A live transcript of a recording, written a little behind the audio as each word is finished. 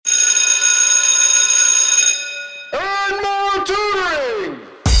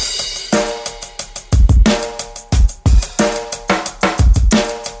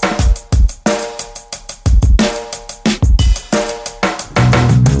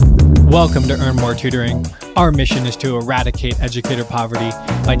Welcome to Earn More Tutoring. Our mission is to eradicate educator poverty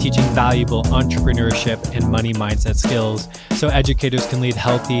by teaching valuable entrepreneurship and money mindset skills so educators can lead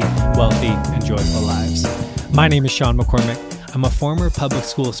healthy, wealthy, and joyful lives. My name is Sean McCormick. I'm a former public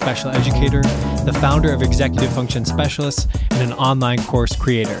school special educator, the founder of Executive Function Specialists, and an online course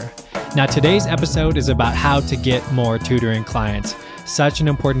creator. Now, today's episode is about how to get more tutoring clients. Such an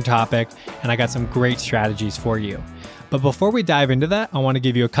important topic, and I got some great strategies for you. But before we dive into that, I want to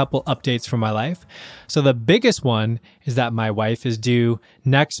give you a couple updates from my life. So the biggest one is that my wife is due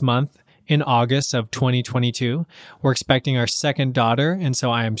next month in August of 2022. We're expecting our second daughter, and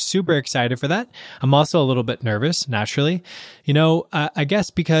so I am super excited for that. I'm also a little bit nervous, naturally. I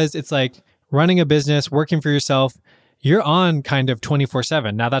guess because it's like running a business, working for yourself, you're on kind of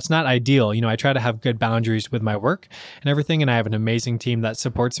 24/7. Now, that's not ideal. I try to have good boundaries with my work and everything, and I have an amazing team that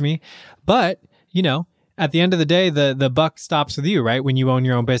supports me. But, at the end of the day, the buck stops with you, right? When you own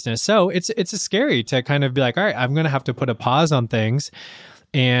your own business. So it's scary to kind of be like, all right, I'm going to have to put a pause on things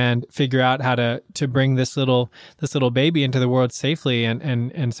and figure out how to bring this little baby into the world safely,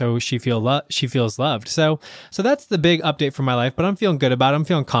 and so she feels loved. So that's the big update for my life. But I'm feeling good about it. I'm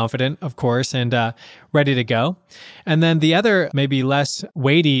feeling confident, of course, and ready to go. And then the other maybe less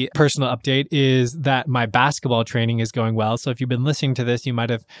weighty personal update is that my basketball training is going well. So if you've been listening to this, you might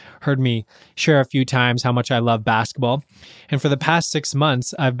have heard me share a few times how much I love basketball. And for the past 6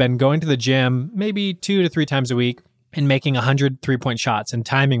 months, I've been going to the gym maybe 2 to 3 times a week and making 100 3-point shots and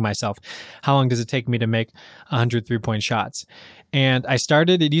timing myself. How long does it take me to make 100 3-point shots? And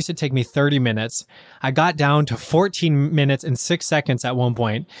it used to take me 30 minutes. I got down to 14 minutes and 6 seconds at one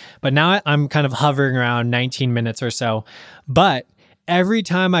point, but now I'm kind of hovering around 19 minutes or so. But every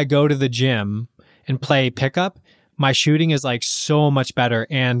time I go to the gym and play pickup, my shooting is like so much better.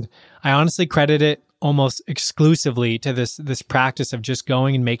 And I honestly credit it almost exclusively to this practice of just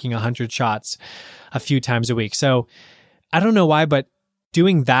going and making 100 shots a few times a week. So I don't know why, but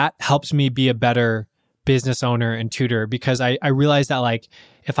doing that helps me be a better business owner and tutor, because I realize that like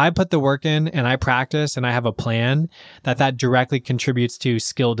if I put the work in and I practice and I have a plan, that directly contributes to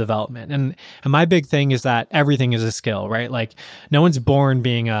skill development. And my big thing is that everything is a skill, right? Like no one's born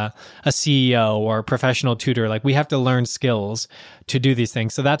being a CEO or a professional tutor. Like we have to learn skills to do these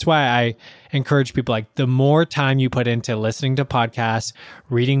things. So that's why I encourage people, like the more time you put into listening to podcasts,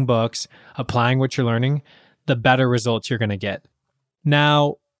 reading books, applying what you're learning, the better results you're going to get.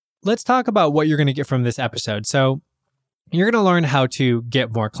 Now, let's talk about what you're going to get from this episode. So you're going to learn how to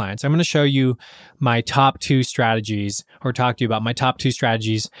get more clients. I'm going to show you my top 2 strategies, or talk to you about my top 2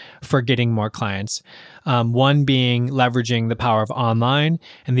 strategies for getting more clients. One being leveraging the power of online,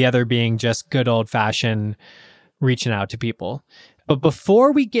 and the other being just good old-fashioned reaching out to people. But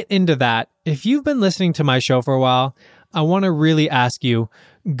before we get into that, if you've been listening to my show for a while, I want to really ask you,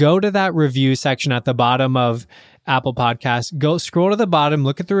 go to that review section at the bottom of Apple Podcasts. Go scroll to the bottom,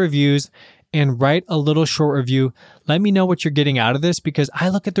 look at the reviews, and write a little short review. Let me know what you're getting out of this, because I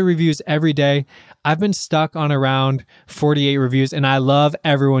look at the reviews every day. I've been stuck on around 48 reviews, and I love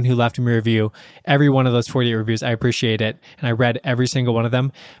everyone who left me a review. Every one of those 48 reviews, I appreciate it, and I read every single one of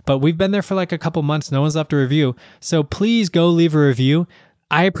them. But we've been there for like a couple months. No one's left a review. So please go leave a review.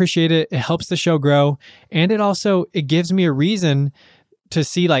 I appreciate it. It helps the show grow, and it gives me a reason to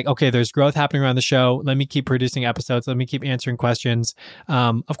see like, okay, there's growth happening around the show. Let me keep producing episodes. Let me keep answering questions.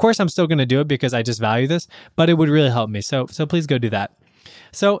 Of course, I'm still going to do it because I just value this, but it would really help me. So please go do that.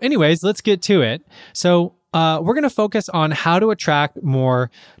 So anyways, let's get to it. So we're going to focus on how to attract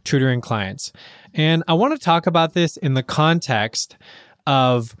more tutoring clients. And I want to talk about this in the context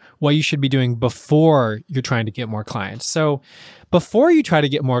of what you should be doing before you're trying to get more clients. So before you try to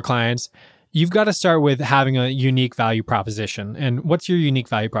get more clients, you've got to start with having a unique value proposition. And what's your unique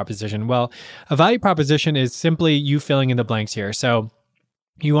value proposition? Well, a value proposition is simply you filling in the blanks here. So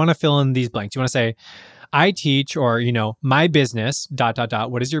you want to fill in these blanks. You want to say, I teach, or, my business, ...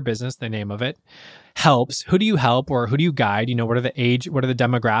 What is your business? The name of it helps. Who do you help, or who do you guide? What are the age? What are the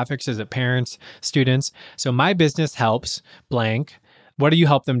demographics? Is it parents, students? So my business helps blank. What do you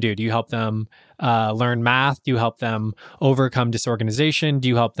help them do? Do you help them learn math? Do you help them overcome disorganization? Do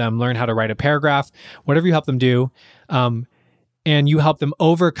you help them learn how to write a paragraph? Whatever you help them do, and you help them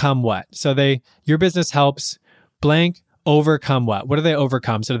overcome what? So your business helps blank overcome what? What do they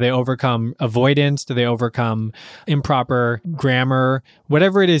overcome? So do they overcome avoidance? Do they overcome improper grammar?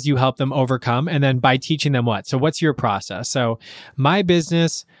 Whatever it is, you help them overcome. And then by teaching them what? So what's your process? So my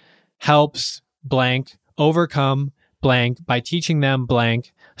business helps blank overcome blank by teaching them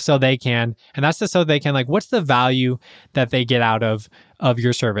blank so they can, and that's so they can, like, what's the value that they get out of of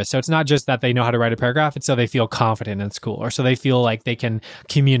your service. So it's not just that they know how to write a paragraph, it's so they feel confident in school, or so they feel like they can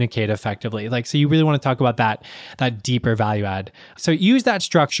communicate effectively. So you really want to talk about that deeper value add. So use that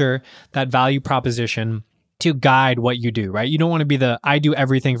structure, that value proposition to guide what you do, right? You don't want to be I do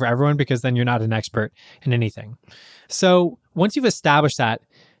everything for everyone, because then you're not an expert in anything. So once you've established that,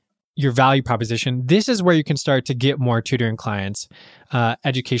 your value proposition, this is where you can start to get more tutoring clients,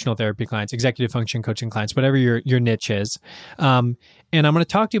 educational therapy clients, executive function coaching clients, whatever your niche is. And I'm going to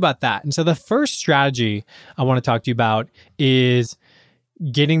talk to you about that. And so the first strategy I want to talk to you about is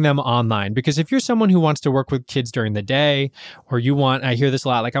getting them online. Because if you're someone who wants to work with kids during the day, or I hear this a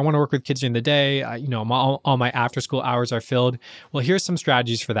lot, I want to work with kids during the day, all my after school hours are filled. Well, here's some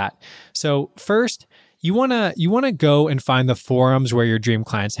strategies for that. So first, you want to go and find the forums where your dream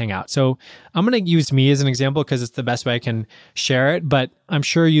clients hang out. So I'm going to use me as an example because it's the best way I can share it, but I'm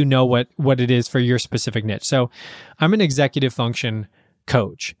sure you know what it is for your specific niche. So I'm an executive function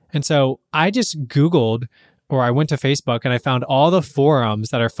coach. And so I just Googled, or I went to Facebook and I found all the forums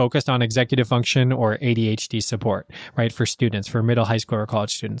that are focused on executive function or ADHD support, right? For students, for middle, high school, or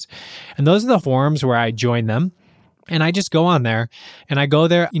college students. And those are the forums where I join them. And I just go on there and I go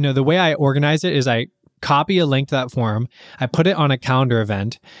there. The way I organize it is I copy a link to that forum, I put it on a calendar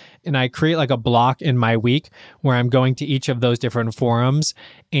event, and I create a block in my week where I'm going to each of those different forums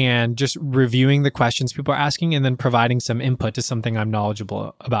and just reviewing the questions people are asking and then providing some input to something I'm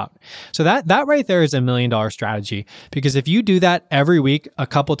knowledgeable about. So that right there is $1 million strategy, because if you do that every week a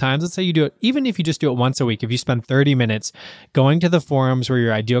couple times, let's say you do it, even if you just do it once a week, if you spend 30 minutes going to the forums where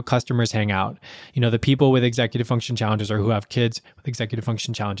your ideal customers hang out, the people with executive function challenges or who have kids with executive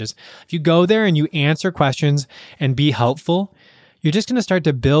function challenges, if you go there and you answer questions and be helpful, you're just going to start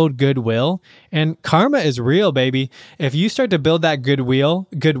to build goodwill, and karma is real, baby. If you start to build that goodwill,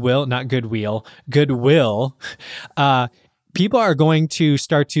 people are going to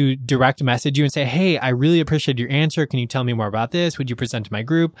start to direct message you and say, hey, I really appreciate your answer. Can you tell me more about this? Would you present to my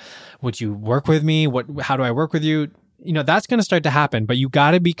group? Would you work with me? How do I work with you? That's going to start to happen, but you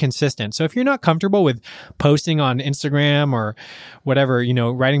got to be consistent. So if you're not comfortable with posting on Instagram or whatever,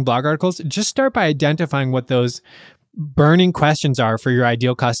 writing blog articles, just start by identifying what those burning questions are for your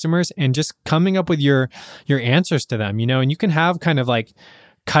ideal customers and just coming up with your answers to them, and you can have kind of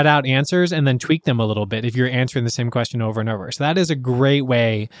cut out answers and then tweak them a little bit if you're answering the same question over and over. So that is a great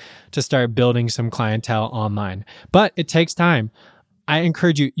way to start building some clientele online, but it takes time. I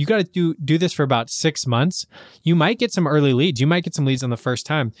encourage you got to do this for about 6 months. You might get some early leads. You might get some leads on the first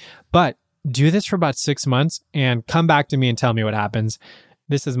time, but do this for about 6 months and come back to me and tell me what happens.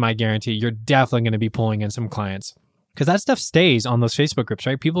 This is my guarantee. You're definitely going to be pulling in some clients. Because that stuff stays on those Facebook groups,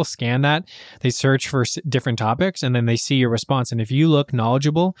 right? People scan that, they search for different topics, and then they see your response. And if you look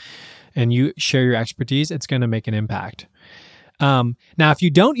knowledgeable and you share your expertise, it's going to make an impact. Now, if you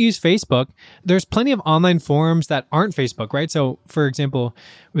don't use Facebook, there's plenty of online forums that aren't Facebook, right? So for example,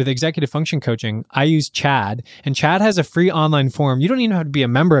 with executive function coaching, I use Chad, and Chad has a free online forum. You don't even have to be a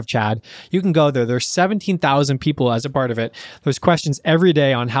member of Chad. You can go there. There's 17,000 people as a part of it. There's questions every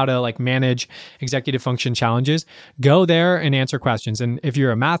day on how to manage executive function challenges. Go there and answer questions. And if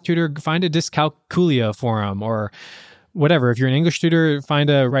you're a math tutor, find a Dyscalculia forum, or whatever. If you're an English tutor,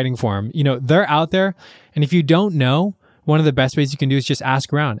 find a writing forum. They're out there. And if you don't know, one of the best ways you can do is just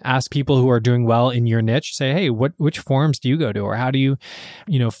ask around. Ask people who are doing well in your niche. Say, hey, which forums do you go to? Or how do you,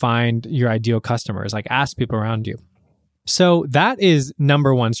 find your ideal customers? Ask people around you. So that is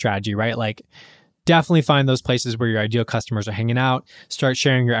number one strategy, right? Definitely find those places where your ideal customers are hanging out. Start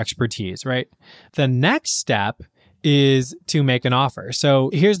sharing your expertise, right? The next step is to make an offer.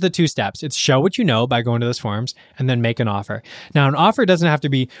 So here's the 2 steps. It's show what you know by going to those forums, and then make an offer. Now, an offer doesn't have to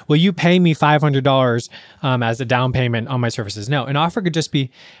be, will you pay me $500 as a down payment on my services? No, an offer could just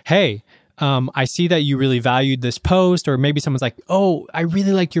be, hey, I see that you really valued this post, or maybe someone's like, oh, I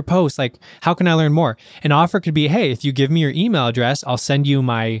really liked your post. How can I learn more? An offer could be, hey, if you give me your email address, I'll send you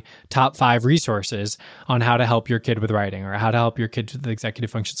my top 5 resources on how to help your kid with writing, or how to help your kid with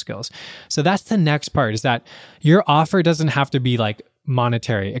executive function skills. So that's the next part, is that your offer doesn't have to be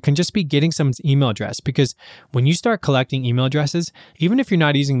monetary. It can just be getting someone's email address, because when you start collecting email addresses, even if you're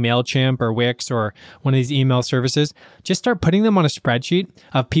not using MailChimp or Wix or one of these email services, just start putting them on a spreadsheet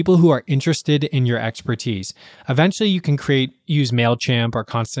of people who are interested in your expertise. Eventually you can use MailChimp or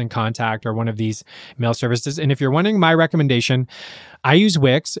Constant Contact or one of these mail services. And if you're wondering my recommendation, I use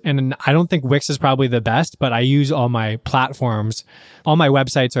Wix, and I don't think Wix is probably the best, but I use all my platforms. All my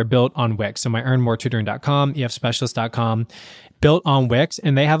websites are built on Wix. So my earnmoretutoring.com, efspecialist.com, built on Wix,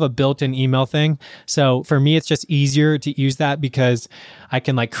 and they have a built-in email thing. So for me, it's just easier to use that because I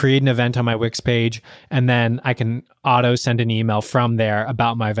can like create an event on my Wix page, and then I can auto send an email from there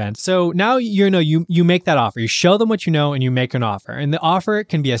about my event. So now you make that offer. You show them what you know and you make an offer. And the offer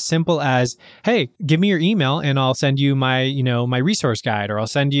can be as simple as, hey, give me your email and I'll send you my resource guide, or I'll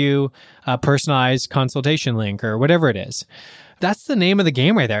send you a personalized consultation link, or whatever it is. That's the name of the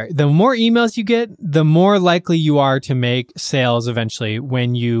game right there. The more emails you get, the more likely you are to make sales eventually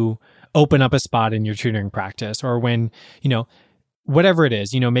when you open up a spot in your tutoring practice, or when, whatever it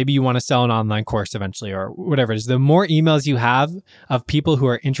is, maybe you want to sell an online course eventually, or whatever it is. The more emails you have of people who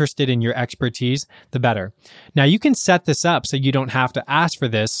are interested in your expertise, the better. Now you can set this up so you don't have to ask for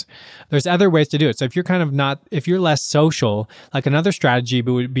this. There's other ways to do it. So if you're less social, like another strategy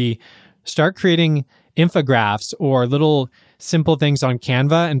would be start creating infographics or little simple things on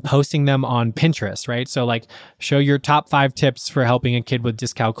Canva and posting them on Pinterest, right? So like show your top 5 tips for helping a kid with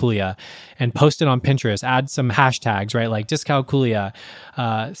dyscalculia and post it on Pinterest. Add some hashtags, right? Like dyscalculia,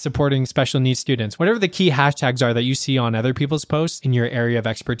 supporting special needs students, whatever the key hashtags are that you see on other people's posts in your area of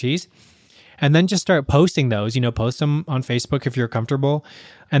expertise. And then just start posting those, post them on Facebook if you're comfortable.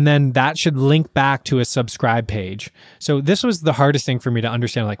 And then that should link back to a subscribe page. So this was the hardest thing for me to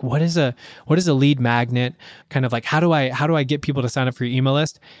understand. Like, what is a lead magnet? Kind of like, how do I get people to sign up for your email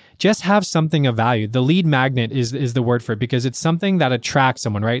list? Just have something of value. The lead magnet is the word for it, because it's something that attracts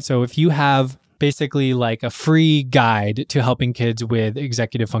someone, right? So if you have basically like a free guide to helping kids with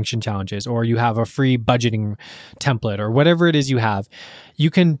executive function challenges, or you have a free budgeting template, or whatever it is you have, you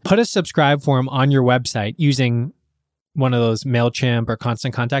can put a subscribe form on your website using one of those MailChimp or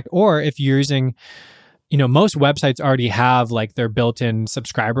Constant Contact. Or if you're using, most websites already have like their built-in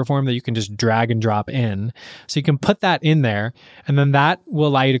subscriber form that you can just drag and drop in. So you can put that in there, and then that will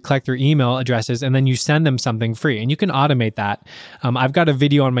allow you to collect their email addresses, and then you send them something free, and you can automate that. I've got a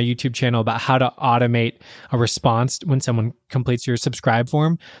video on my YouTube channel about how to automate a response when someone completes your subscribe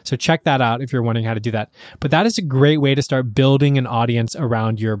form. So check that out if you're wondering how to do that. But that is a great way to start building an audience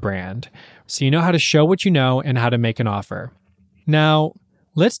around your brand. So you know how to show what you know and how to make an offer. Now,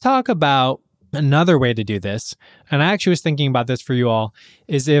 let's talk about another way to do this, and I actually was thinking about this for you all,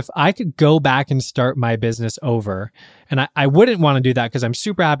 is if I could go back and start my business over. And I wouldn't want to do that because I'm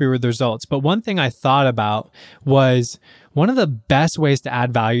super happy with the results. But one thing I thought about was one of the best ways to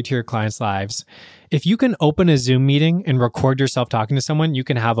add value to your clients' lives. If you can open a Zoom meeting and record yourself talking to someone, you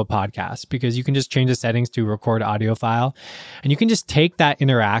can have a podcast, because you can just change the settings to record audio file, and you can just take that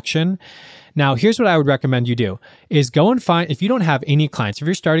interaction. Now, here's what I would recommend you do is go and find, if you don't have any clients, if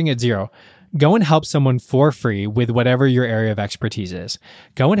you're starting at zero, go and help someone for free with whatever your area of expertise is.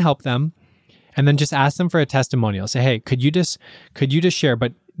 Go and help them, and then just ask them for a testimonial. Say, hey, could you just share?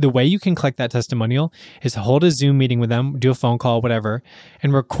 But the way you can collect that testimonial is hold a Zoom meeting with them, do a phone call, whatever,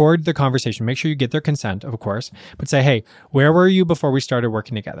 and record the conversation. Make sure you get their consent, of course, but say, hey, where were you before we started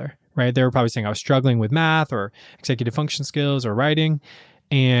working together? Right? They were probably saying I was struggling with math or executive function skills or writing,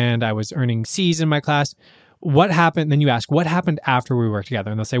 and I was earning C's in my class. What happened? Then you ask, what happened after we worked together?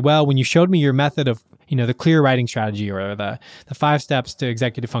 And they'll say, well, when you showed me your method of, the clear writing strategy, or the 5 steps to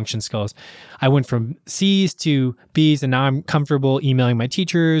executive function skills, I went from C's to B's, and now I'm comfortable emailing my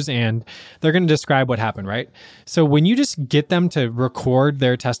teachers, and they're going to describe what happened, right? So when you just get them to record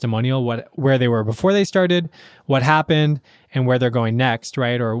their testimonial, where they were before they started, what happened, and where they're going next,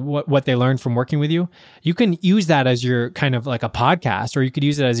 right? Or what they learned from working with you, you can use that as your kind of like a podcast, or you could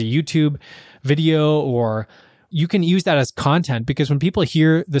use it as a YouTube video, or you can use that as content, because when people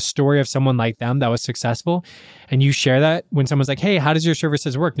hear the story of someone like them that was successful, and you share that, when someone's like, hey, how does your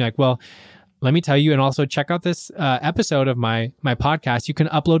services work? And you're like, well, let me tell you, and also check out this episode of my podcast. You can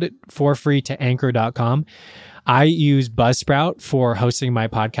upload it for free to anchor.com. I use Buzzsprout for hosting my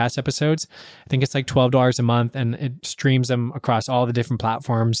podcast episodes. I think it's like $12 a month, and it streams them across all the different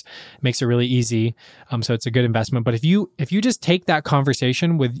platforms. It makes it really easy. So it's a good investment. But if you just take that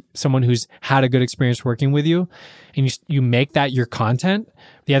conversation with someone who's had a good experience working with you, and you make that your content,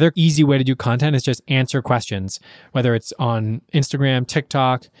 the other easy way to do content is just answer questions, whether it's on Instagram,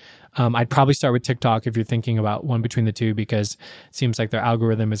 TikTok. I'd probably start with TikTok if you're thinking about one between the two, because it seems like their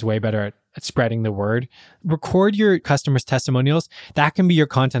algorithm is way better at spreading the word. Record your customers' testimonials. That can be your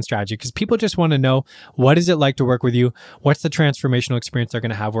content strategy, because people just want to know, what is it like to work with you? What's the transformational experience they're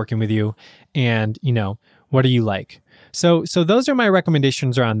going to have working with you? And, what are you like? So those are my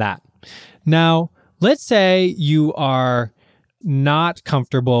recommendations around that. Now, let's say you are not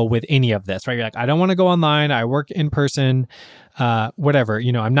comfortable with any of this, right? You're like, I don't want to go online. I work in person, whatever.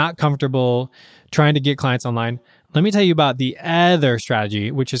 I'm not comfortable trying to get clients online. let me tell you about the other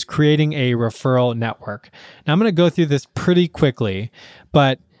strategy, which is creating a referral network. Now, I'm going to go through this pretty quickly,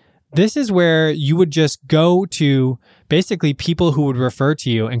 but this is where you would just go to basically people who would refer to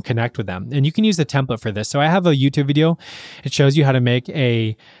you and connect with them. And you can use a template for this. So I have a YouTube video. It shows you how to make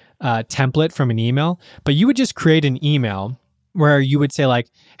a template from an email, but you would just create an email where you would say like,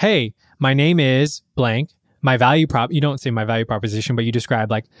 hey, my name is blank. My value prop, you don't say my value proposition, but you describe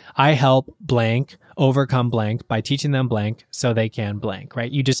like, I help blank overcome blank by teaching them blank so they can blank,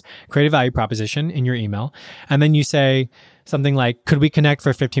 right? You just create a value proposition in your email. And then you say something like, could we connect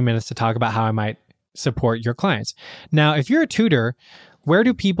for 15 minutes to talk about how I might support your clients? Now, if you're a tutor, where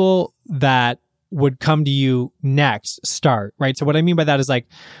do people that would come to you next start, right? So what I mean by that is like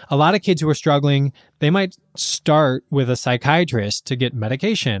a lot of kids who are struggling, they might start with a psychiatrist to get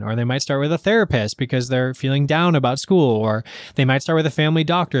medication, or they might start with a therapist because they're feeling down about school, or they might start with a family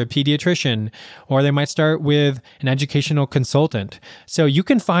doctor, a pediatrician, or they might start with an educational consultant. So you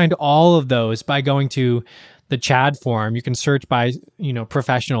can find all of those by going to the Chad forum. You can search by,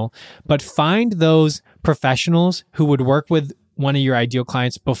 professional, but find those professionals who would work with one of your ideal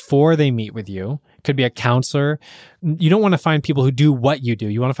clients before they meet with you. It could be a counselor. You don't want to find people who do what you do.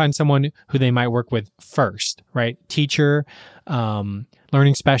 You want to find someone who they might work with first, right? Teacher,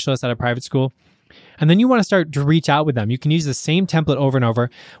 learning specialist at a private school. And then you want to start to reach out with them. You can use the same template over and over.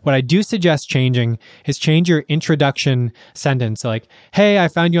 What I do suggest changing is change your introduction sentence. So like, hey, I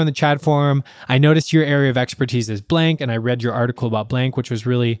found you on the Chad forum. I noticed your area of expertise is blank, and I read your article about blank, which was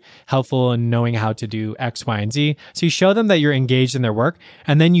really helpful in knowing how to do X, Y, and Z. So you show them that you're engaged in their work,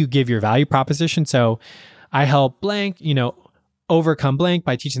 and then you give your value proposition. So I help blank, overcome blank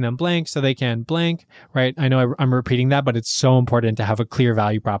by teaching them blank so they can blank, right? I know I'm repeating that, but it's so important to have a clear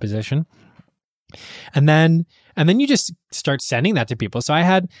value proposition. And then you just start sending that to people. So I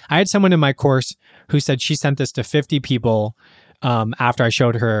had someone in my course who said she sent this to 50 people after I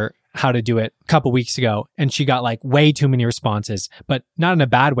showed her how to do it a couple weeks ago, and she got like way too many responses, but not in a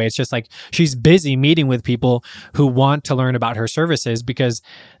bad way. It's just like she's busy meeting with people who want to learn about her services because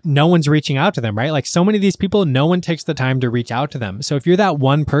no one's reaching out to them, right? Like so many of these people, no one takes the time to reach out to them. So if you're that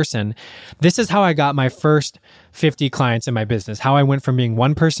one person, this is how I got my first 50 clients in my business. How I went from being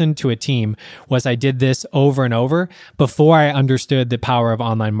one person to a team was I did this over and over. Before I understood the power of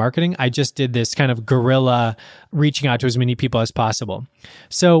online marketing, I just did this kind of guerrilla reaching out to as many people as possible.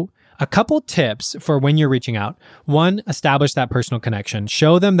 So a couple tips for when you're reaching out. One, establish that personal connection.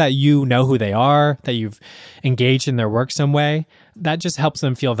 Show them that you know who they are, that you've engaged in their work some way. That just helps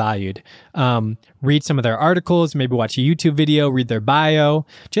them feel valued. Read some of their articles, maybe watch a YouTube video, read their bio.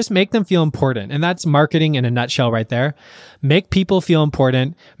 Just make them feel important. And that's marketing in a nutshell right there. Make people feel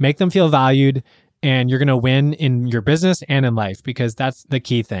important, make them feel valued, and you're going to win in your business and in life because that's the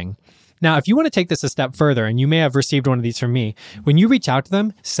key thing. Now, if you want to take this a step further, and you may have received one of these from me, when you reach out to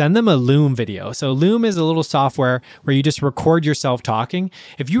them, send them a Loom video. So Loom is a little software where you just record yourself talking.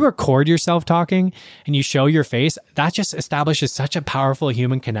 If you record yourself talking and you show your face, that just establishes such a powerful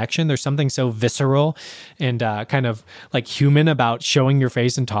human connection. There's something so visceral and kind of like human about showing your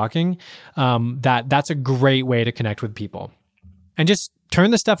face and talking that's a great way to connect with people. And just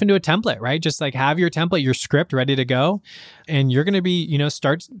turn the stuff into a template, right? Just like have your template, your script ready to go. And you're going to be,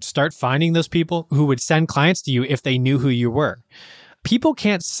 start finding those people who would send clients to you if they knew who you were. People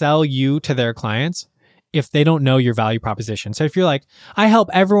can't sell you to their clients if they don't know your value proposition. So if you're like, I help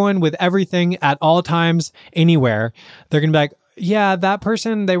everyone with everything at all times, anywhere, they're going to be like, yeah, that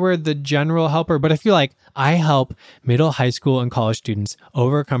person, they were the general helper. But if you're like, I help middle, high school, and college students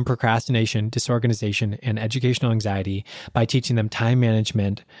overcome procrastination, disorganization, and educational anxiety by teaching them time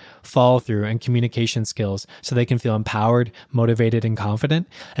management, follow through, and communication skills so they can feel empowered, motivated, and confident.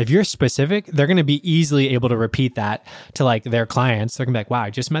 If you're specific, they're going to be easily able to repeat that to like their clients. They're going to be like, wow, I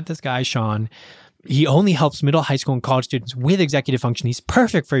just met this guy, Sean. He only helps middle, high school, and college students with executive function. He's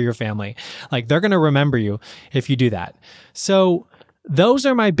perfect for your family. Like they're going to remember you if you do that. So those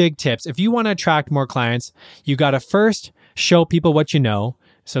are my big tips. If you want to attract more clients, you got to first show people what you know.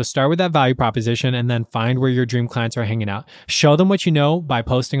 So start with that value proposition and then find where your dream clients are hanging out. Show them what you know by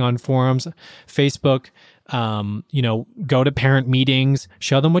posting on forums, Facebook, go to parent meetings,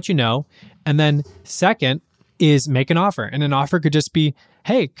 show them what you know. And then second is make an offer. And an offer could just be,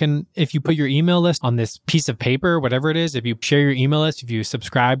 hey, if you put your email list on this piece of paper, whatever it is, if you share your email list, if you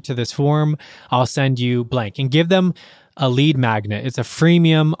subscribe to this forum, I'll send you blank, and give them a lead magnet. It's a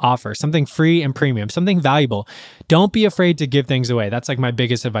freemium offer, something free and premium, something valuable. Don't be afraid to give things away. That's like my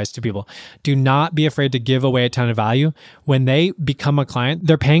biggest advice to people. Do not be afraid to give away a ton of value. When they become a client,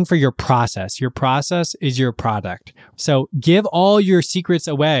 they're paying for your process. Your process is your product. So give all your secrets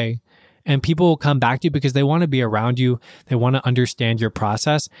away And people will come back to you because they want to be around you. They want to understand your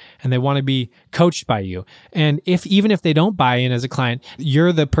process and they want to be coached by you. And even if they don't buy in as a client,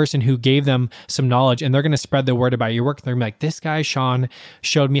 you're the person who gave them some knowledge and they're going to spread the word about your work. They're going to be like, this guy, Sean,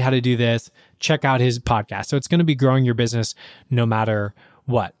 showed me how to do this. Check out his podcast. So it's going to be growing your business no matter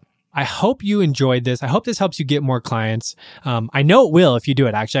what. I hope you enjoyed this. I hope this helps you get more clients. I know it will if you do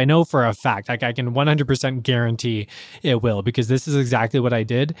it. Actually, I know for a fact, like I can 100% guarantee it will, because this is exactly what I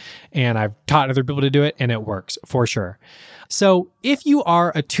did. And I've taught other people to do it and it works for sure. So if you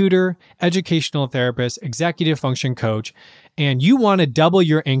are a tutor, educational therapist, executive function coach, and you want to double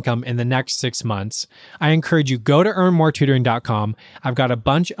your income in the next 6 months, I encourage you, go to earnmoretutoring.com. I've got a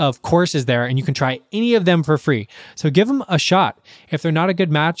bunch of courses there and you can try any of them for free. So give them a shot. If they're not a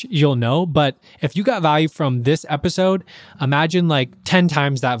good match, you'll know. But if you got value from this episode, imagine like 10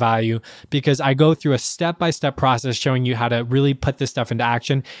 times that value, because I go through a step-by-step process showing you how to really put this stuff into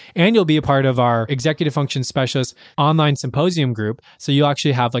action. And you'll be a part of our Executive Function Specialist online symposium group. So you'll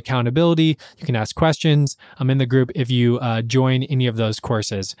actually have accountability. You can ask questions. I'm in the group if you join any of those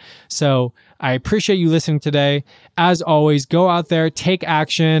courses. So I appreciate you listening today. As always, go out there, take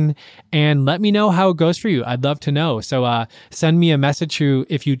action, and let me know how it goes for you. I'd love to know. So send me a message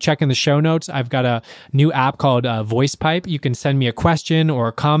if you check in the show notes. I've got a new app called VoicePipe. You can send me a question or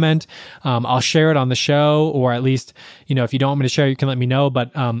a comment. I'll share it on the show, or at least, if you don't want me to share, you can let me know,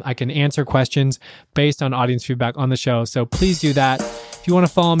 but I can answer questions based on audience feedback on the show. So please do that. If you want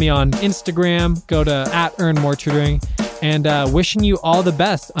to follow me on Instagram, go to @EarnMoreTutoring. And wishing you all the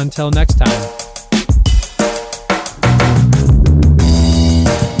best until next time.